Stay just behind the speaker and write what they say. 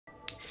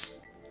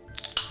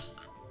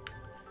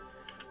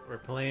we're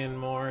playing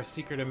more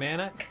Secret of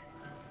Mana.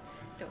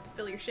 Don't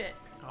spill your shit.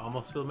 I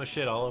almost spilled my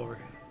shit all over.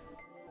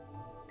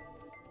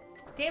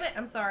 Damn it,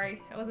 I'm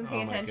sorry. I wasn't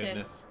paying attention. Oh my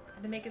goodness. I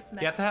had to make it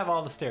symmetrical. You have to have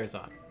all the stairs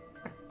on.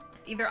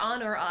 Either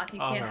on or off. You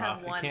can't have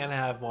off. one. You can't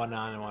have one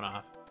on and one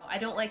off. I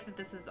don't like that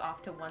this is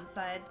off to one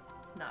side.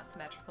 It's not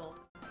symmetrical.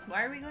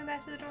 Why are we going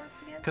back to the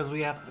dwarves again? Because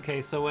we have...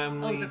 Okay, so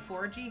when we... the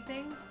 4G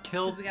thing?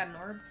 Killed... We got an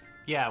orb?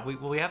 Yeah,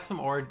 we have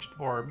some orbs.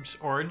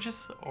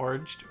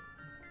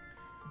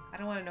 I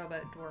don't want to know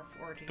about dwarf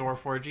orgies.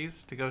 Dwarf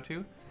orgies to go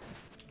to.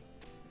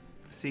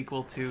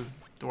 Sequel to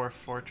Dwarf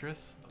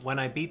Fortress. When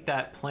I beat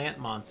that plant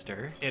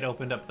monster, it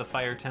opened up the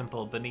fire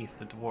temple beneath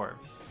the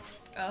dwarves.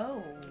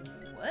 Oh,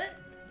 what?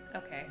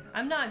 Okay,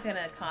 I'm not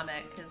gonna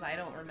comment because I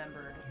don't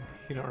remember.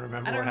 You don't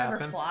remember I don't what remember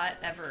happened? plot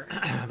ever.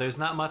 There's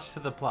not much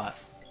to the plot.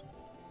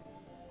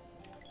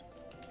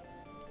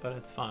 But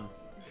it's fun.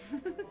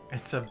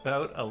 It's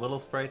about a little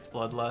sprite's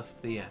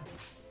bloodlust, the end.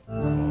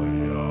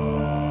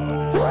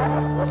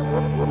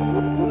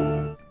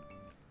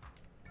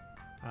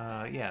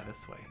 Yeah,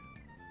 this way.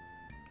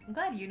 I'm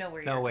glad you know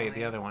where you're No, wait, going.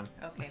 the other one.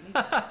 Okay, me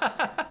too.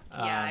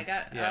 Yeah, I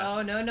got... yeah.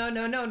 Oh,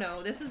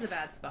 no. This is a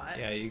bad spot.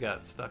 Yeah, you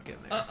got stuck in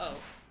there. Uh-oh.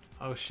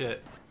 Oh,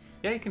 shit.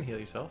 Yeah, you can heal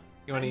yourself.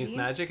 You want to use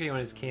magic, or you want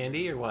to use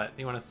candy, or what?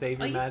 You want to save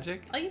your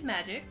magic? I'll use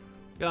magic.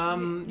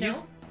 No?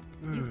 Use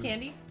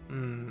candy?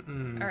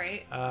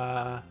 Alright.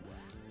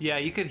 Yeah,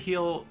 you could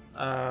heal,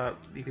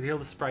 the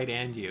sprite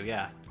and you,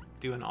 yeah.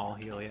 Do an all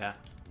heal, yeah.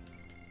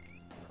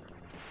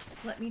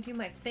 Let me do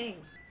my thing.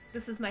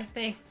 This is my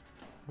thing.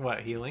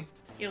 What, healing?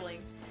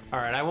 Healing.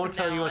 Alright, I won't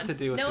tell you what to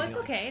do with the No, healing. it's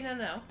okay.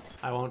 No.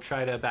 I won't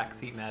try to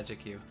backseat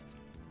magic you.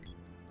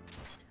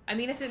 I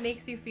mean, if it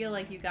makes you feel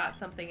like you got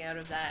something out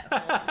of that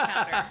whole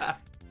encounter.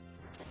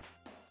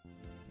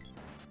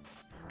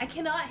 I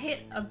cannot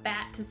hit a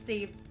bat to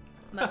save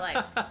my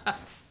life.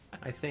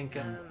 I think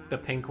the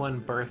pink one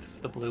births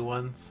the blue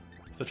ones.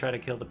 So try to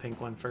kill the pink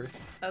one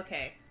first.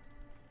 Okay.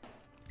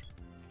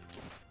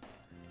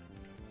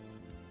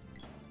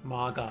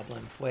 Maw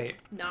Goblin. Wait.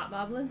 Not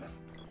moblins?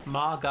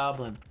 Maw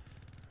Goblin.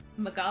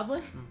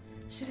 Magoblin?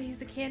 Should I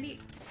use a candy?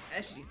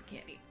 I should use a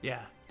candy.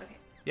 Yeah. Okay.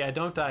 Yeah,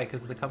 don't die,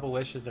 because the couple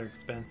wishes are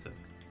expensive.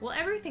 Well,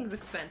 everything's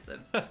expensive.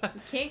 We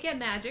can't get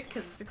magic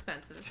because it's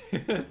expensive.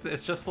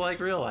 It's just like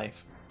real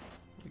life.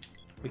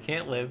 We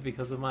can't live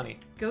because of money.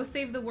 Go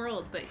save the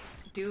world, but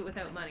do it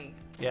without money.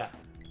 Yeah.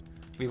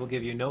 We will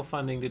give you no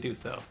funding to do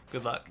so.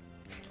 Good luck.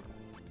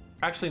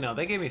 Actually, no,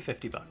 they gave me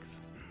 50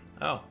 bucks.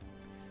 Oh.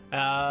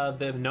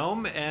 The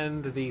gnome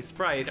and the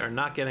sprite are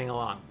not getting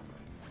along.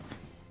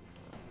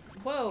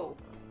 Whoa.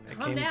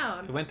 Calm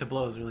down. It went to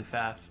blows really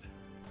fast.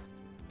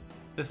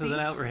 This is an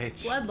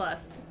outrage.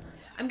 Bloodlust.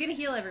 I'm gonna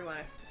heal everyone,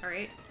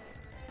 alright?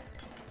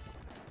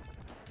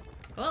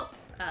 Well,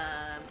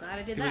 I'm glad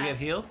I did that. Did we get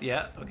healed?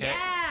 Yeah, okay.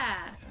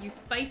 Yeah! You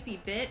spicy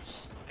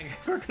bitch.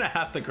 We're gonna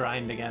have to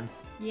grind again.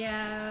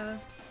 Yeah.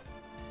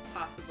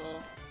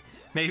 Possible.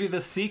 Maybe the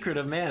secret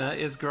of mana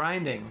is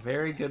grinding.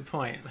 Very good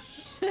point.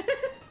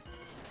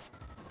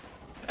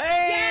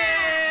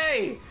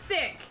 Hey! Yeah!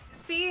 Sick!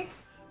 See?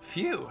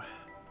 Phew.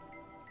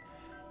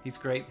 He's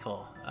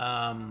grateful.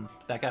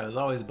 That guy was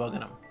always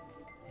bugging him.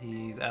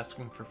 He's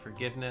asking for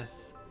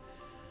forgiveness.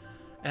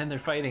 And they're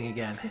fighting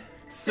again.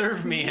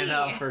 Serve me and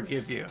I'll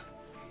forgive you.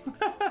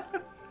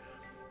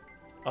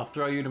 I'll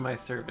throw you to my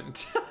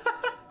servant.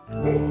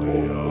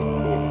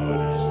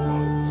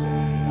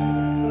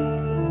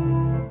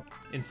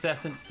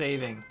 Incessant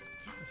saving.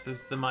 This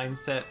is the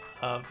mindset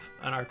of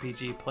an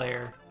RPG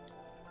player.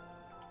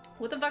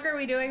 What the fuck are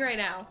we doing right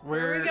now?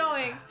 Where are we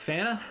going?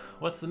 Fana,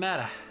 what's the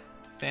matter?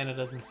 Fana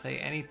doesn't say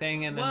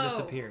anything and then Whoa.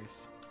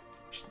 disappears.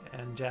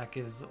 And Jack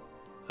is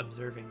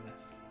observing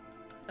this.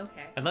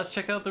 Okay. And let's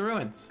check out the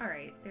ruins.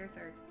 Alright, there's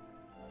our...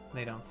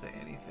 They don't say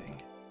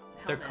anything.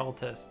 helmets. They're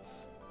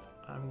cultists.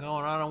 I'm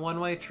going on a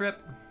one-way trip.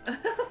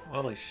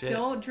 Holy shit.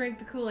 Don't drink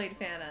the Kool-Aid,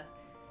 Fana.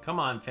 Come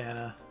on,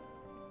 Fana.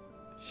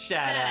 Shut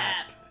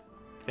up.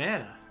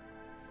 Fana.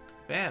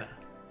 Fana.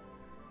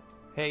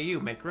 Hey, you,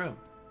 make room.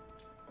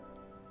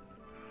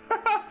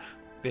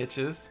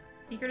 Bitches.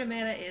 Secret of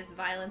mana is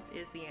violence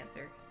is the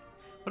answer.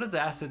 What does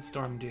Acid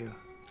Storm do?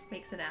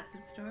 Makes an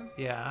acid storm?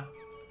 Yeah.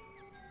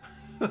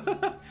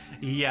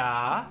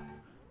 Yeah.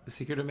 The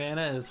secret of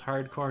mana is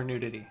hardcore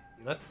nudity.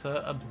 Let's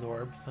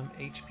absorb some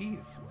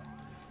HPs.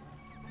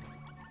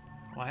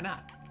 Why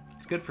not?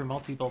 It's good for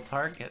multiple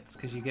targets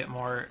because you get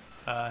more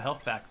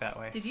health back that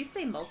way. Did you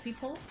say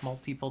multiple?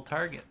 Multiple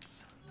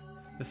targets.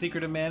 The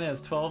secret of mana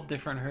is 12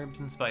 different herbs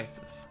and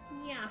spices.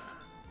 Yeah.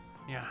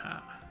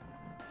 Yeah.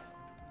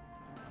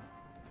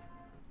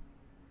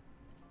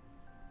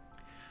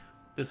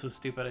 This was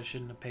stupid. I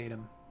shouldn't have paid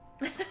him.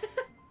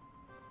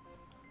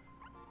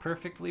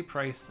 Perfectly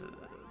priceless.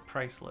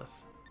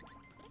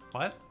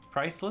 What?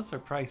 Priceless or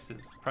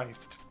prices?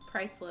 Priced.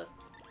 Priceless.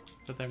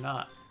 But they're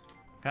not.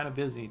 I'm kind of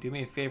busy. Do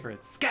me a favor.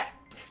 It's scat!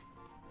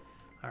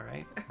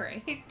 Alright.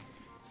 Alright.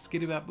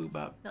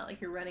 Skiddy-bop-boop-bop. Not like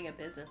you're running a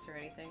business or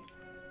anything.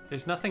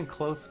 There's nothing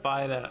close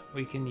by that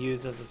we can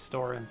use as a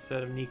store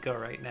instead of Nico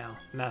right now.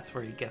 And that's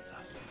where he gets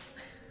us.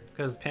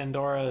 Because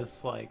Pandora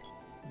is like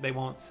they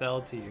won't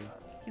sell to you.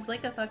 He's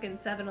like a fucking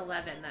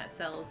 7-Eleven that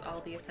sells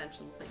all the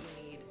essentials that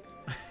you need.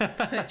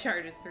 It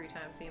charges 3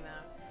 times the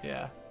amount.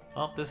 Yeah.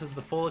 Well, this is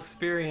the full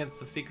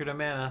experience of Secret of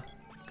Mana,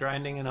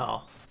 grinding and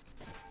all.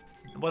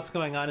 What's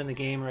going on in the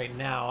game right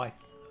now,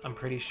 I'm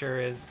pretty sure,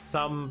 is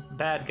some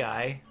bad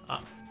guy,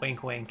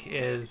 wink wink,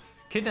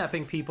 is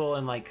kidnapping people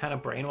and like kind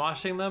of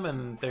brainwashing them,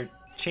 and they're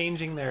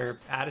changing their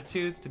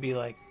attitudes to be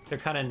like they're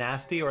kind of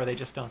nasty, or they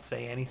just don't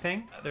say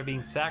anything. They're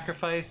being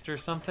sacrificed or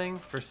something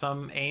for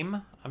some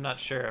aim. I'm not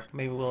sure.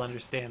 Maybe we'll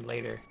understand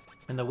later.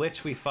 And the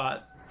witch we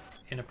fought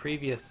in a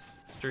previous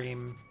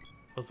stream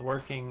was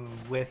working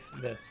with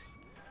this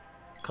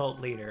cult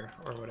leader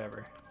or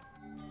whatever.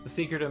 The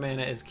Secret of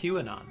Mana is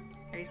QAnon.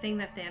 Are you saying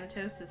that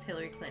Thanatos is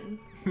Hillary Clinton?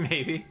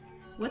 Maybe.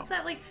 What's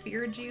that like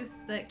fear juice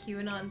that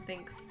QAnon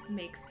thinks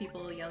makes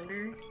people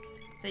younger?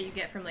 That you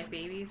get from like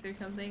babies or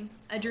something?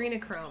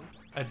 Adrenochrome.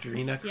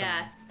 Adrenochrome.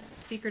 Yeah,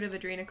 secret of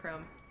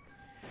adrenochrome.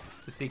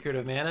 The Secret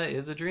of Mana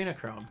is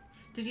adrenochrome.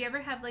 Did you ever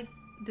have like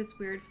this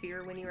weird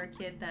fear when you were a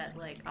kid that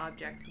like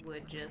objects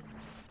would just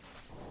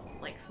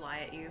like fly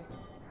at you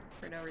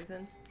for no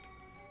reason?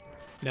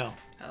 No.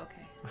 Oh,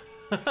 okay.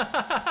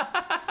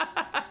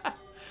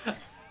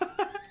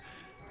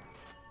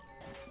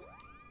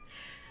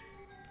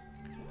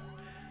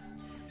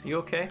 You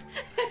okay?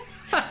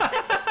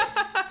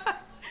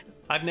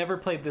 I've never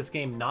played this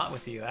game not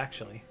with you,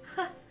 actually.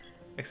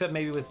 Except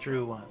maybe with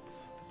Drew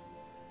once.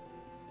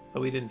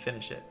 But we didn't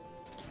finish it.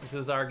 This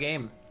is our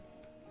game.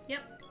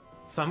 Yep.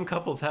 Some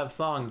couples have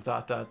songs, ...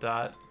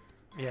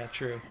 Yeah,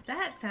 true.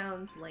 That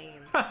sounds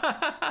lame.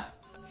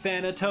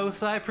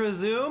 Thanatos, I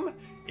presume?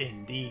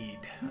 Indeed.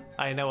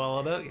 I know all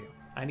about you.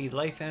 I need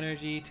life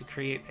energy to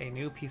create a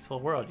new peaceful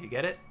world. You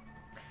get it?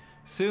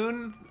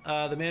 Soon,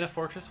 the Mana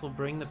Fortress will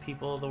bring the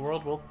people of the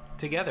world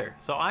together.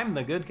 So I'm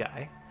the good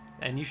guy,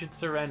 and you should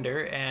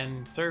surrender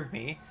and serve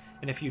me.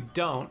 And if you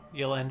don't,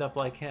 you'll end up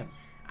like him.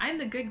 I'm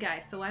the good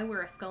guy, so I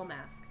wear a skull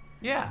mask.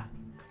 Yeah,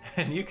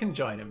 and you can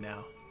join him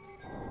now.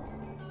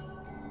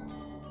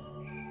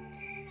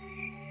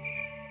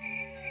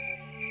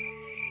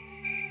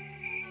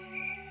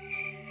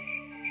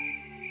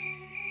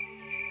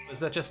 Is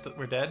that just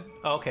we're dead?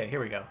 Oh, okay, here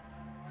we go.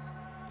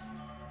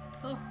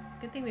 Oh,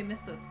 good thing we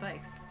missed those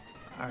spikes.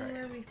 All right.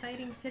 Who are we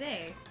fighting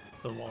today?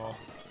 The wall.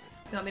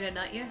 You want me to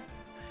nut you?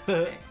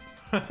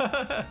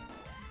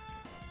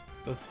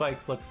 Those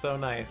spikes look so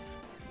nice.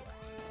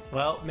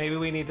 Well, maybe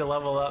we need to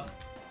level up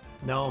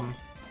Gnome.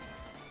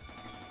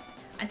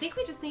 I think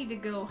we just need to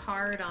go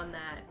hard on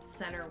that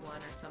center one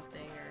or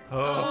something. Or...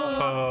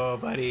 Oh,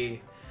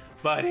 buddy.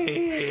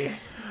 Buddy.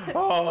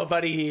 Oh,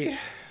 buddy.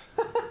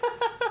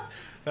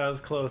 That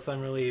was close.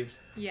 I'm relieved.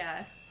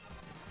 Yeah.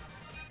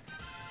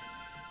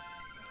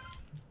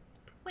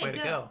 Way to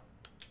go.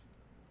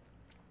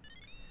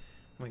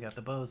 We got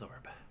the Bose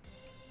Orb.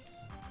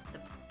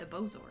 The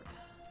Bose Orb.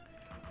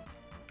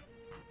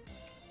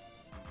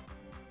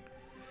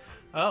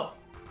 Oh.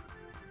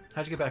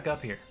 How'd you get back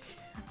up here?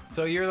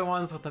 So you're the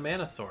ones with the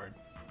mana sword.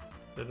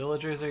 The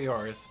villagers are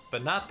yours,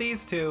 but not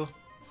these two.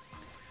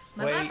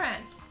 My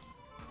friend.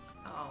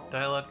 Oh.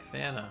 Dialogue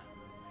Fana.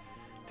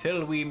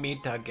 Till we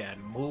meet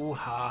again. Moo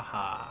ha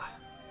ha.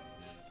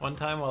 One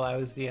time while I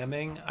was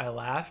DMing, I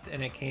laughed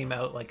and it came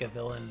out like a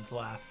villain's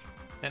laugh.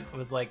 And it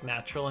was like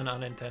natural and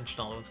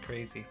unintentional. It was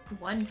crazy.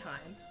 One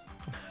time.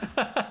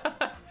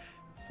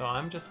 So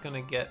I'm just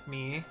gonna get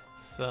me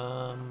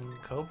some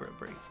Cobra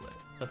bracelet.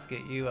 Let's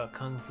get you a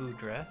Kung Fu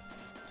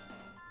dress.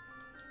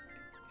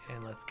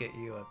 And let's get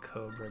you a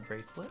Cobra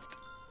bracelet.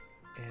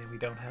 And we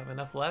don't have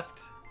enough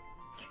left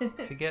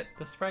to get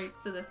the sprite.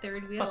 So the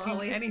third wheel Fucking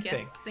always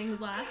anything. gets things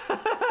last.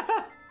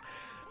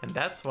 And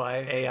that's why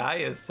AI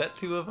is set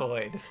to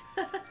avoid.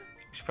 We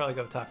should probably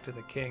go talk to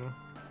the king.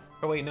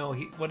 Or wait, no,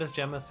 what does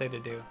Gemma say to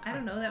do? I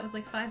don't know, that was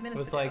like 5 minutes ago. It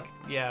was like,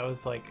 yeah, it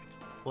was like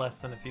less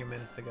than a few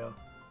minutes ago.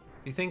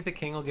 Do you think the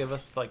king will give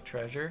us like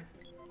treasure?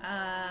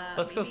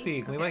 Let's go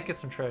see. We might get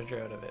some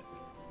treasure out of it.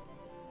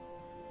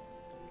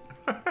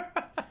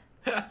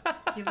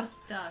 Give us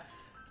stuff.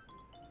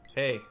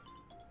 Hey,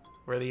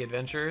 we're the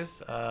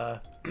adventurers.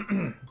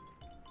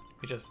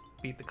 We just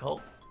beat the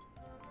cult.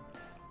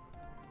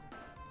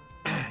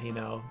 You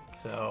know,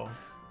 so...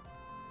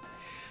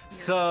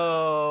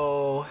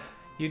 So...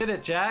 You did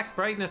it, Jack.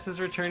 Brightness is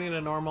returning to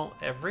normal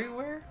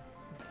everywhere?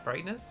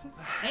 Brightness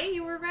is... Hey,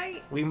 you were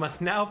right. We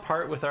must now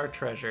part with our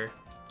treasure.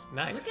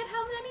 Nice. Look at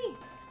how many.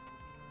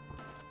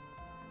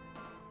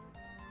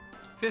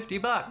 50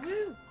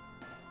 bucks. Woo.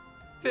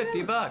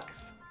 50 Woo.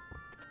 bucks.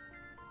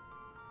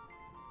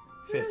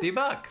 50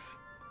 bucks.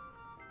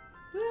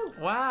 Woo.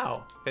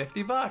 Wow.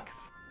 50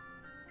 bucks.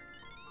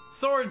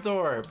 Swords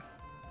Orb.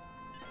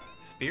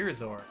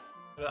 Spears Orb.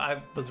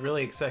 I was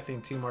really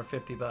expecting 2 more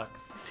 50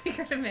 bucks.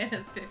 Secret of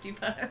Mana's 50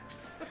 bucks.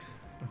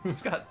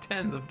 We've got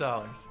tens of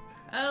dollars.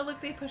 Oh, look,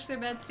 they push their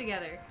beds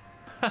together.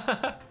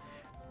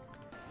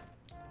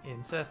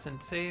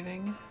 Incessant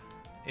saving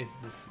is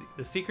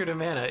the Secret of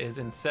Mana is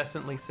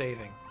incessantly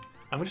saving.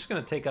 I'm just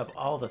gonna take up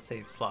all the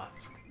save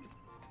slots.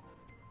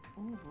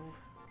 Ooh.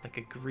 Like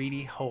a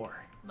greedy whore.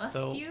 Must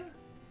so, you?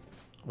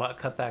 What,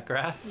 cut that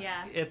grass?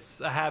 Yeah.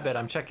 It's a habit.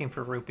 I'm checking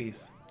for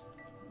rupees.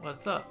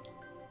 What's up?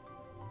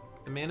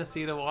 The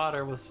Manacita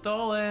water was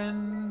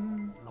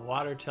stolen. The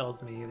water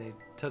tells me they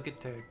took it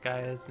to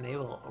Gaia's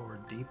navel or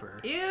deeper.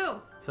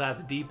 Ew! So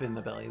that's deep in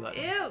the belly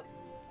button. Ew!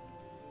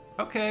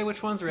 Okay,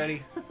 which one's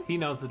ready? He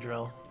knows the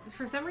drill.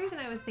 For some reason,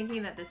 I was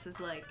thinking that this is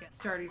like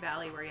Stardew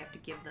Valley, where you have to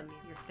give them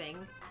your thing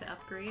to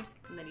upgrade,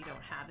 and then you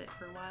don't have it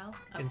for a while.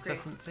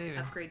 Incessant saving.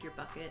 Upgrade your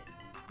bucket.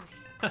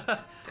 Don't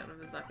have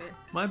a bucket.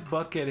 My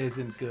bucket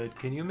isn't good.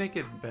 Can you make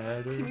it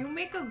better? Can you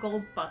make a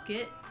gold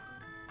bucket?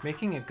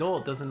 Making it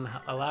gold doesn't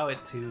allow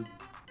it to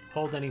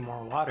hold any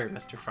more water,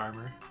 Mr.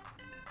 Farmer.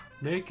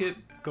 Make it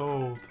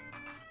gold.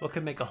 What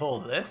could make a hole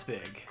this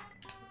big?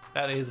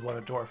 That is what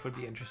a dwarf would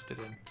be interested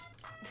in.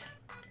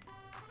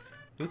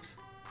 Oops.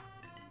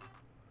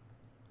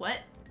 What?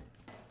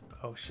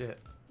 Oh shit.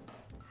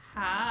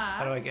 Ha.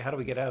 How do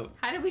we get out?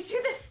 How did we do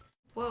this?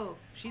 Whoa,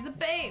 she's a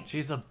babe.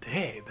 She's a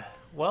babe.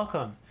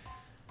 Welcome.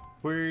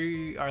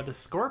 We are the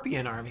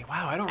Scorpion Army.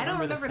 Wow, I don't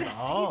remember this at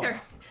all.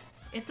 Either.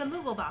 It's a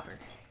Moogle Bopper.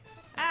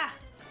 Ah!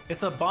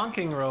 It's a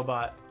bonking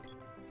robot.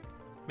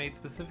 Made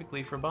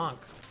specifically for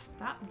bonks.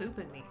 Stop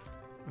booping me.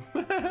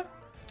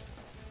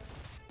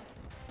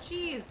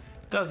 Jeez.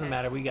 Doesn't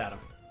matter, we got him.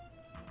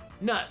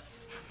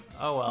 Nuts!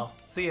 Oh well.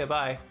 See ya,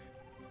 bye.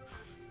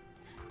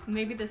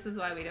 Maybe this is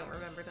why we don't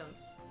remember them.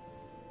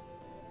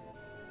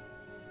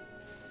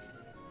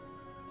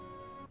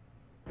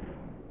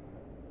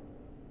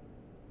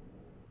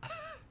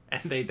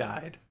 And they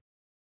died.